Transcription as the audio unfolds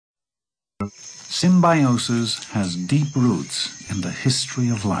Symbiosis has deep roots in the history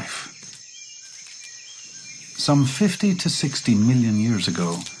of life. Some 50 to 60 million years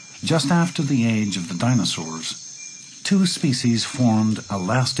ago, just after the age of the dinosaurs, two species formed a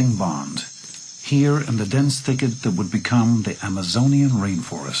lasting bond, here in the dense thicket that would become the Amazonian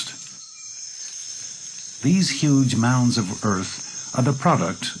rainforest. These huge mounds of earth are the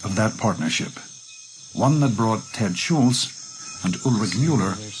product of that partnership, one that brought Ted Schultz and Ulrich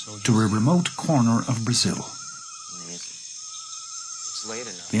Mueller to a remote corner of Brazil.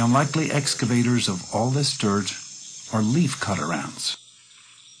 The unlikely excavators of all this dirt are leafcutter ants.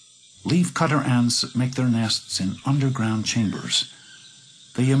 Leafcutter ants make their nests in underground chambers.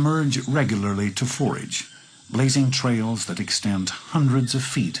 They emerge regularly to forage, blazing trails that extend hundreds of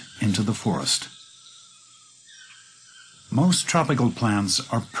feet into the forest. Most tropical plants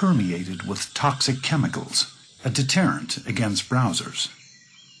are permeated with toxic chemicals, a deterrent against browsers.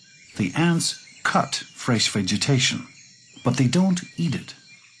 The ants cut fresh vegetation, but they don't eat it.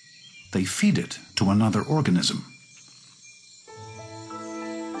 They feed it to another organism.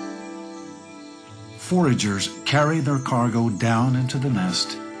 Foragers carry their cargo down into the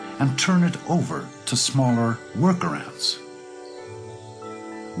nest and turn it over to smaller worker ants.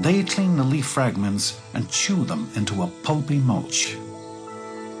 They clean the leaf fragments and chew them into a pulpy mulch.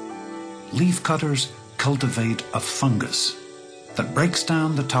 Leafcutters cultivate a fungus that breaks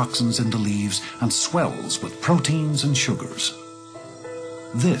down the toxins in the leaves and swells with proteins and sugars.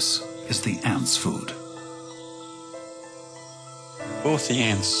 This is the ant's food. Both the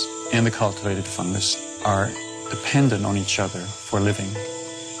ants and the cultivated fungus are dependent on each other for living.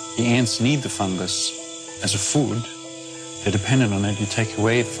 The ants need the fungus as a food. They're dependent on it. You take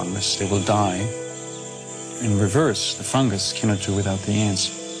away the fungus, they will die. In reverse, the fungus cannot do without the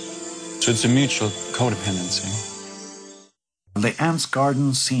ants. So it's a mutual codependency. The ants'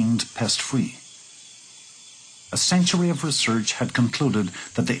 garden seemed pest-free. A century of research had concluded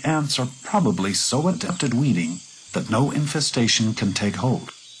that the ants are probably so adept at weeding that no infestation can take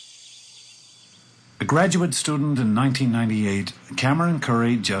hold. A graduate student in 1998, Cameron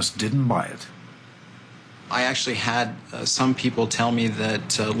Currie just didn't buy it. I actually had some people tell me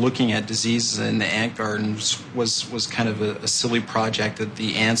that looking at diseases in the ant gardens was kind of a silly project, that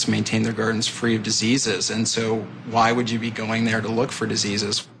the ants maintain their gardens free of diseases, and so why would you be going there to look for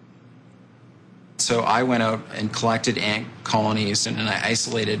diseases? So I went out and collected ant colonies and I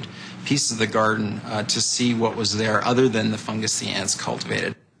isolated pieces of the garden to see what was there other than the fungus the ants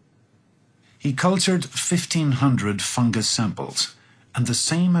cultivated. He cultured 1,500 fungus samples, and the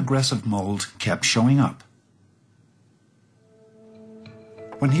same aggressive mold kept showing up.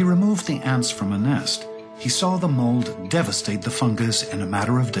 When he removed the ants from a nest, he saw the mold devastate the fungus in a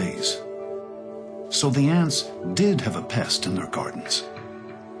matter of days. So the ants did have a pest in their gardens.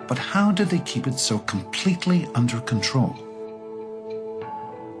 But how did they keep it so completely under control?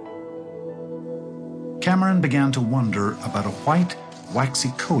 Cameron began to wonder about a white,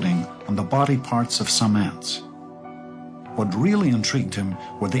 waxy coating on the body parts of some ants. What really intrigued him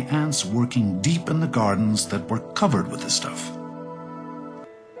were the ants working deep in the gardens that were covered with the stuff.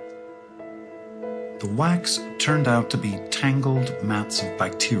 The wax turned out to be tangled mats of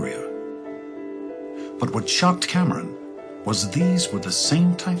bacteria. But what shocked Cameron was these were the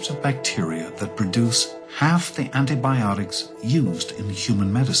same types of bacteria that produce half the antibiotics used in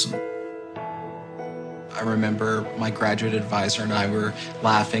human medicine. I remember my graduate advisor and I were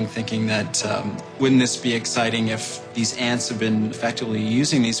laughing, thinking that wouldn't this be exciting if these ants have been effectively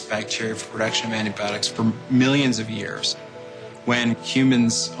using these bacteria for production of antibiotics for millions of years, when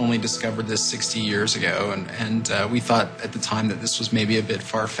humans only discovered this 60 years ago, and we thought at the time that this was maybe a bit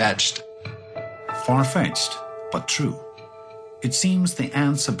far-fetched. Far-fetched, but true. It seems the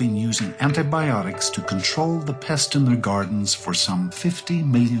ants have been using antibiotics to control the pest in their gardens for some 50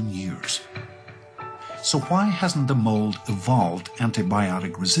 million years. So why hasn't the mold evolved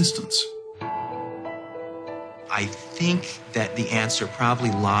antibiotic resistance? I think that the answer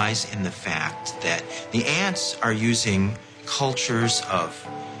probably lies in the fact that the ants are using cultures of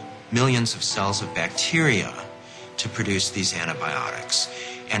millions of cells of bacteria to produce these antibiotics.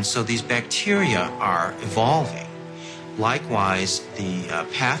 And so these bacteria are evolving. Likewise, the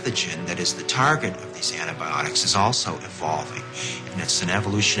pathogen that is the target of these antibiotics is also evolving. And it's an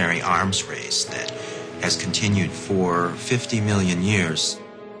evolutionary arms race that has continued for 50 million years.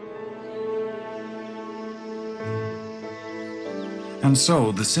 And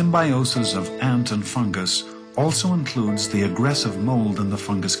so the symbiosis of ant and fungus also includes the aggressive mold in the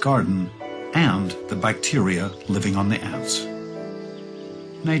fungus garden and the bacteria living on the ants.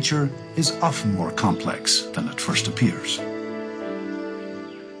 Nature is often more complex than it first appears.